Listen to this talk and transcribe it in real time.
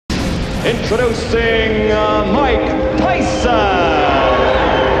Introducing Mike Tyson.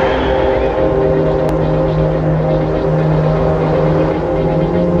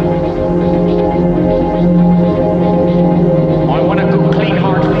 I want a good, clean,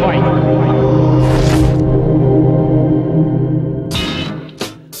 hard fight.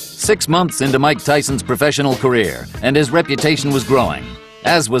 6 months into Mike Tyson's professional career, and his reputation was growing,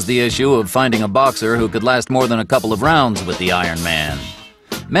 as was the issue of finding a boxer who could last more than a couple of rounds with the Iron Man.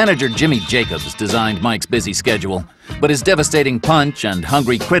 Manager Jimmy Jacobs designed Mike's busy schedule, but his devastating punch and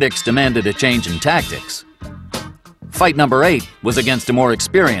hungry critics demanded a change in tactics. Fight number 8 was against a more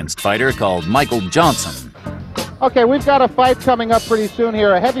experienced fighter called Michael Johnson. Okay, we've got a fight coming up pretty soon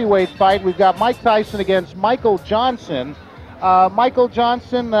here, a heavyweight fight. We've got Mike Tyson against Michael Johnson. Michael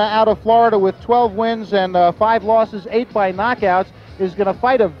Johnson out of Florida with 12 wins and 5 losses, 8 by knockouts, is going to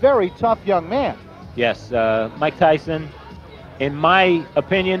fight a very tough young man. Yes, Mike Tyson, in my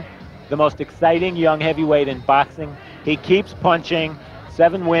opinion, the most exciting young heavyweight in boxing. He keeps punching,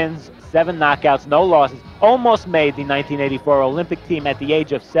 7 wins, 7 knockouts, no losses. Almost made the 1984 Olympic team at the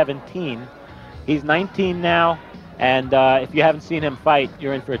age of 17. He's 19 now, and if you haven't seen him fight,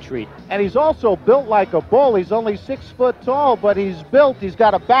 you're in for a treat. And he's also built like a bull. He's only 6 foot tall, but he's built. He's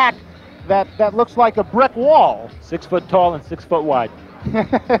got a back that looks like a brick wall. 6 foot tall and 6 foot wide.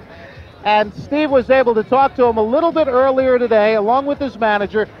 And Steve was able to talk to him a little bit earlier today, along with his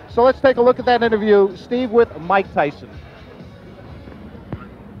manager. So let's take a look at that interview. Steve with Mike Tyson.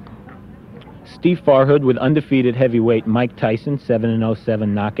 Steve Farhood with undefeated heavyweight Mike Tyson, 7-0,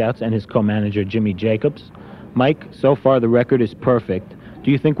 7 knockouts, and his co-manager Jimmy Jacobs. Mike, so far the record is perfect.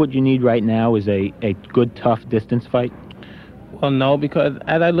 Do you think what you need right now is a good, tough distance fight? Well, no, because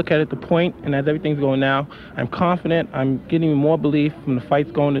as I look at it, the point, and as everything's going now, I'm confident. I'm getting more belief from the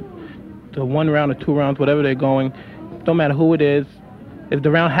fights going to 1 round or 2 rounds, whatever they're going. Don't matter who it is. If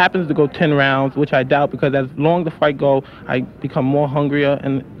the round happens to go 10 rounds, which I doubt, because as long the fight go, I become more hungrier,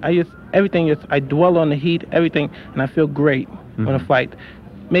 and I dwell on the heat, everything, and I feel great on a fight.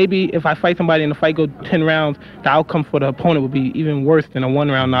 Maybe if I fight somebody and the fight goes 10 rounds, the outcome for the opponent would be even worse than a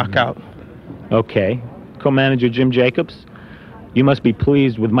 1-round knockout. Okay. Co-manager Jim Jacobs, you must be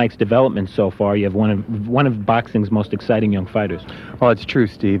pleased with Mike's development so far. You have one of boxing's most exciting young fighters. Well, it's true,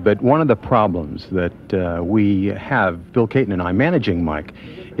 Steve, but one of the problems that we have, Bill Caton and I, managing Mike,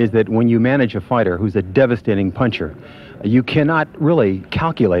 is that when you manage a fighter who's a devastating puncher, you cannot really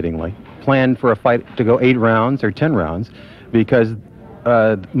calculatingly plan for a fight to go 8 rounds or 10 rounds, because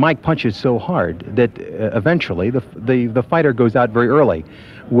Mike punches so hard that eventually the fighter goes out very early,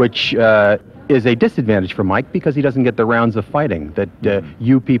 which is a disadvantage for Mike because he doesn't get the rounds of fighting that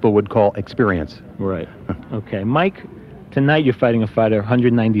you people would call experience. Right. Okay. Mike, tonight you're fighting a fighter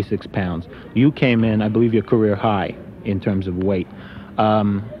 196 pounds. You came in, I believe, your career high in terms of weight.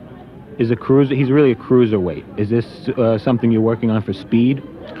 He's really a cruiserweight. Is this something you're working on for speed?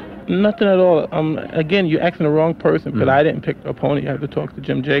 Nothing at all. Again, you're asking the wrong person, because I didn't pick the opponent. You have to talk to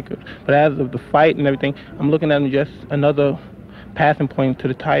Jim Jacobs. But as of the fight and everything, I'm looking at him just another passing point to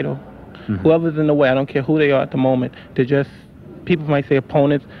the title. Whoever's in the way, I don't care who they are at the moment. They're just, people might say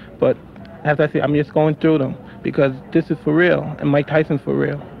opponents, but as I say, I'm just going through them because this is for real, and Mike Tyson's for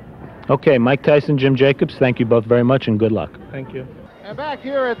real. Okay, Mike Tyson, Jim Jacobs, thank you both very much, and good luck. Thank you. And back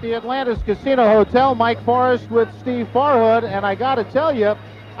here at the Atlantis Casino Hotel, Mike Forrest with Steve Farhood, and I got to tell you,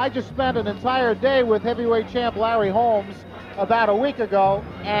 I just spent an entire day with heavyweight champ Larry Holmes about a week ago,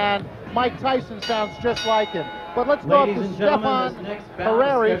 and Mike Tyson sounds just like him. But let's go up to Stefan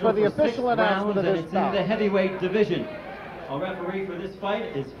Herreri for the official announcement of this bout. In the heavyweight division, our referee for this fight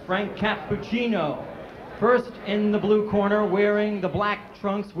is Frank Cappuccino. First in the blue corner, wearing the black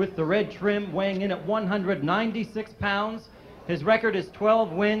trunks with the red trim, weighing in at 196 pounds. His record is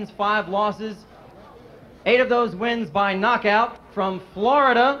 12 wins, 5 losses. 8 of those wins by knockout. From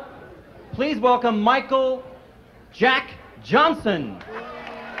Florida, please welcome Michael Jack Johnson.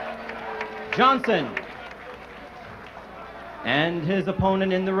 And his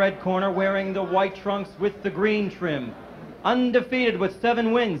opponent in the red corner, wearing the white trunks with the green trim. Undefeated with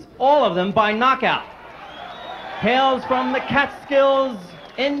 7 wins, all of them by knockout. Hails from the Catskills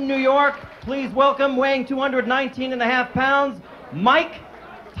in New York. Please welcome, weighing 219.5 pounds, Mike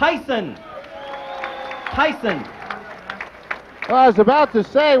Tyson. Well, I was about to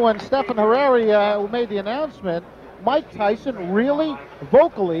say, when Stefan Hereri made the announcement, Mike Tyson really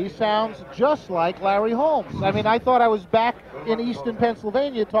vocally sounds just like Larry Holmes. I mean, I thought I was back in Easton,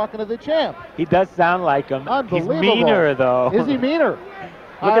 Pennsylvania talking to the champ. He does sound like him. Unbelievable. He's meaner, though. Is he meaner?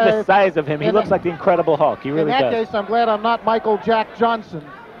 Look at the size of him. He looks like the Incredible Hulk. He really does. In that case, I'm glad I'm not Michael Jack Johnson.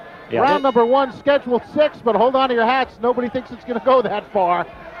 Yeah, Round number 1, scheduled 6, but hold on to your hats. Nobody thinks it's going to go that far.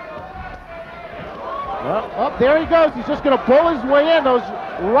 Oh, there he goes. He's just going to pull his way in. Those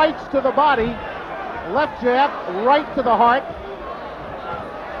rights to the body. Left jab, right to the heart.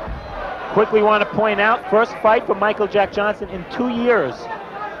 Quickly want to point out, first fight for Michael Jack Johnson in 2 years.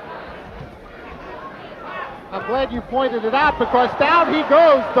 I'm glad you pointed it out because down he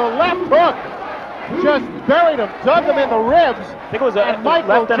goes. The left hook just buried him, dug him in the ribs. I think it was a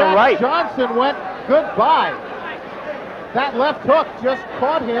Michael left and a right. Johnson went goodbye. That left hook just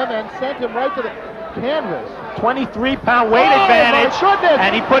caught him and sent him right to the canvas. 23-pound weight advantage,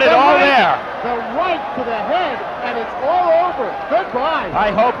 and he put it all there. The right to the head, and it's all over. Goodbye. I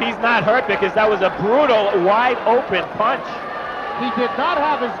hope he's not hurt because that was a brutal, wide-open punch. He did not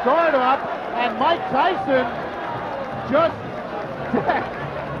have his guard up, and Mike Tyson just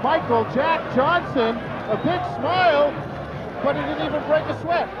Michael Jack Johnson, a big smile, but he didn't even break a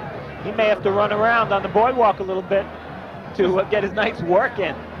sweat. He may have to run around on the boardwalk a little bit to get his night's work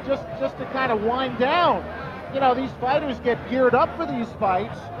in. Just to kind of wind down. You know, these fighters get geared up for these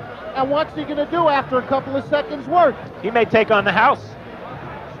fights, and what's he going to do after a couple of seconds work? He may take on the house.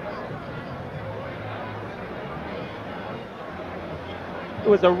 It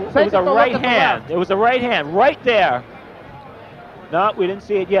was a right hand. It was a right hand right there. No, we didn't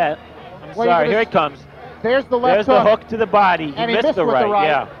see it yet. I'm sorry. Here it comes. There's the left hook. There's the hook to the body. And he missed the right.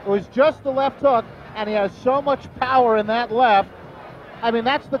 Yeah. It was just the left hook, and he has so much power in that left. I mean,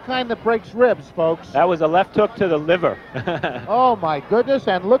 that's the kind that breaks ribs, folks. That was a left hook to the liver. Oh, my goodness.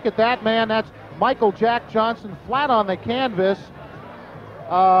 And look at that, man. That's Michael Jack Johnson flat on the canvas.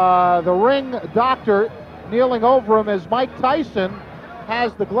 The ring doctor kneeling over him as Mike Tyson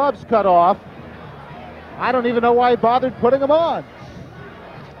has the gloves cut off. I don't even know why he bothered putting them on.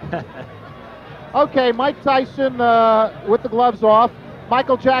 Okay, Mike Tyson with the gloves off.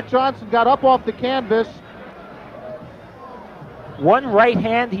 Michael Jack Johnson got up off the canvas. One right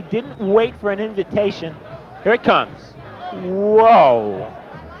hand, he didn't wait for an invitation. Here it comes. Whoa.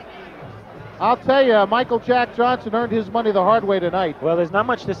 I'll tell you, Michael Jack Johnson earned his money the hard way tonight. Well, there's not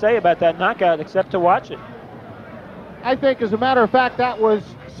much to say about that knockout except to watch it. I think, as a matter of fact, that was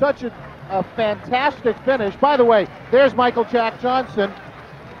such a fantastic finish. By the way, there's Michael Jack Johnson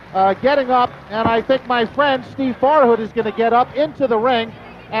getting up, and I think my friend Steve Farhood is going to get up into the ring,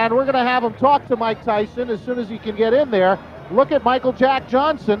 and we're going to have him talk to Mike Tyson as soon as he can get in there. Look at Michael Jack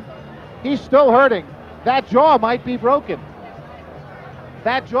Johnson. He's still hurting. That jaw might be broken.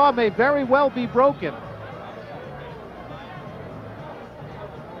 That jaw may very well be broken.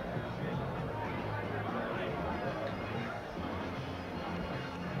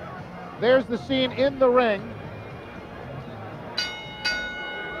 There's the scene in the ring.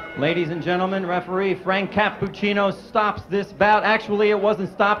 Ladies and gentlemen, referee Frank Cappuccino stops this bout. Actually, it wasn't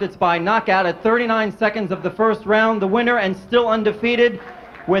stopped. It's by knockout at 39 seconds of the first round. The winner and still undefeated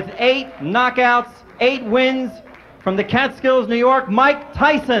with 8 knockouts, 8 wins from the Catskills, New York, Mike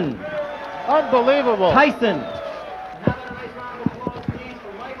Tyson. Unbelievable. Tyson. Another nice round of applause, please,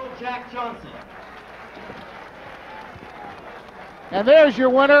 for Michael Jack Johnson. And there's your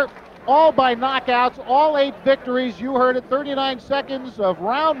winner. All by knockouts, all 8 victories. You heard it, 39 seconds of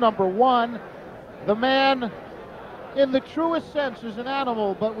round number 1. The man, in the truest sense, is an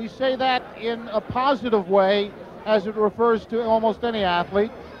animal, but we say that in a positive way as it refers to almost any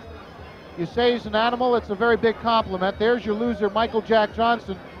athlete. You say he's an animal, it's a very big compliment. There's your loser, Michael Jack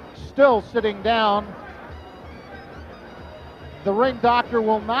Johnson, still sitting down. The ring doctor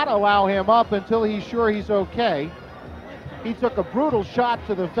will not allow him up until he's sure he's okay. He took a brutal shot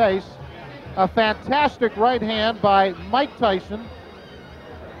to the face. A fantastic right hand by Mike Tyson,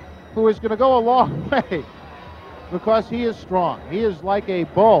 who is going to go a long way because he is strong. He is like a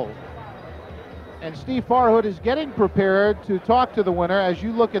bull. And Steve Farhood is getting prepared to talk to the winner. As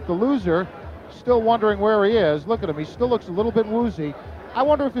you look at the loser, still wondering where he is. Look at him. He still looks a little bit woozy. I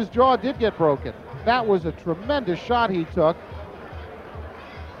wonder if his jaw did get broken. That was a tremendous shot he took.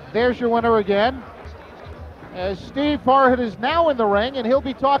 There's your winner again. As Steve Farhood is now in the ring, and he'll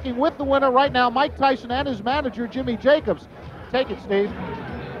be talking with the winner right now, Mike Tyson, and his manager, Jimmy Jacobs. Take it, Steve.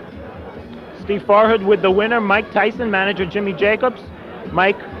 Steve Farhood with the winner, Mike Tyson, manager Jimmy Jacobs.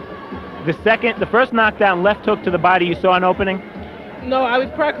 Mike, the first knockdown, left hook to the body, you saw an opening? No, I was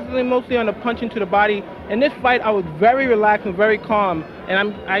practicing mostly on the punching to the body. In this fight, I was very relaxed and very calm,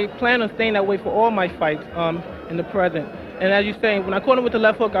 and I plan on staying that way for all my fights in the present. And as you're saying, when I caught him with the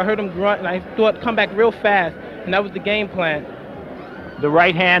left hook, I heard him grunt, and I thought come back real fast, and that was the game plan. The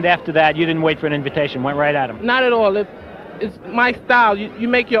right hand after that, you didn't wait for an invitation, went right at him. Not at all. it's my style. You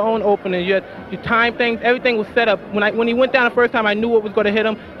make your own opening. You time things. Everything was set up. When he went down the first time, I knew what was going to hit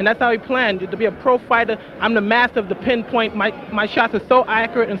him, and that's how he planned. To be a pro fighter, I'm the master of the pinpoint. My shots are so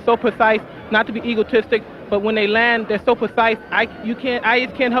accurate and so precise. Not to be egotistic, but when they land, they're so precise. I just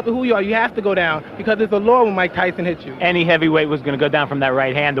can't help it who you are. You have to go down because it's a law when Mike Tyson hits you. Any heavyweight was going to go down from that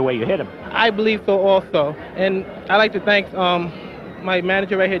right hand the way you hit him. I believe so also, and I'd like to thank my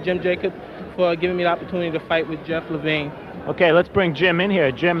manager right here, Jim Jacobs, for giving me the opportunity to fight with Jeff Levine. Okay, let's bring Jim in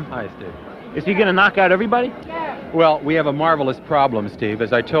here. Jim, Hi, Steve. is he going to knock out everybody? Well, we have a marvelous problem, Steve,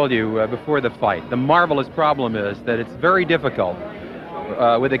 as I told you before the fight. The marvelous problem is that it's very difficult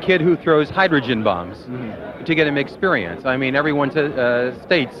with a kid who throws hydrogen bombs to get him experience. I mean, everyone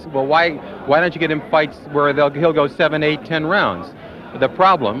states, well, why don't you get him fights where he'll go 7, 8, 10 rounds? The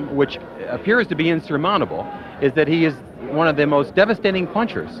problem, which appears to be insurmountable, is that he is one of the most devastating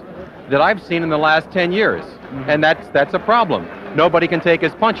punchers that I've seen in the last 10 years. And that's a problem. Nobody can take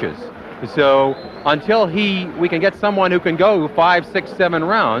his punches. So until we can get someone who can go 5, 6, 7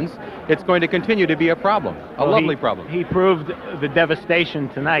 rounds, it's going to continue to be a problem, a lovely problem. He proved the devastation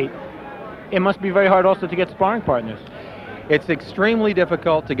tonight. It must be very hard also to get sparring partners. It's extremely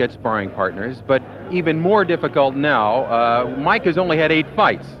difficult to get sparring partners, but even more difficult now. Mike has only had 8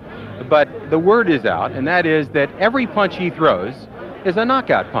 fights, but the word is out, and that is that every punch he throws is a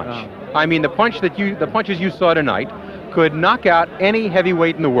knockout punch. I mean, the punches you saw tonight could knock out any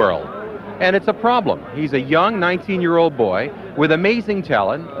heavyweight in the world. And it's a problem. He's a young 19-year-old boy with amazing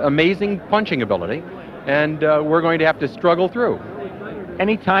talent, amazing punching ability, and we're going to have to struggle through.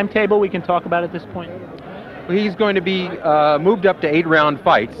 Any timetable we can talk about at this point? He's going to be moved up to 8-round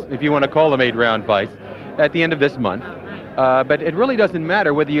fights, if you want to call them 8-round fights, at the end of this month. But it really doesn't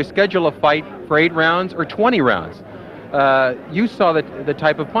matter whether you schedule a fight for 8 rounds or 20 rounds. You saw the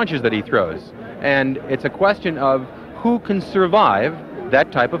type of punches that he throws, and it's a question of who can survive that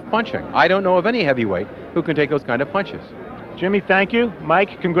type of punching. I don't know of any heavyweight who can take those kind of punches. Jimmy, thank you.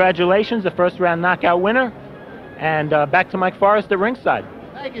 Mike, congratulations, the first-round knockout winner. And back to Mike Forrest at ringside.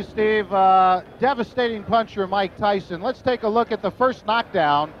 Thank you, Steve. Devastating puncher, Mike Tyson. Let's take a look at the first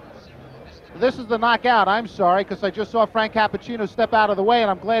knockdown. This is the knockout. I'm sorry, because I just saw Frank Cappuccino step out of the way, and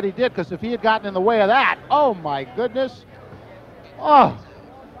I'm glad he did, because if he had gotten in the way of that, oh my goodness. Oh,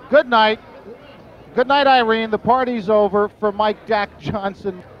 good night. Good night, Irene. The party's over for Mike Jack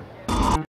Johnson.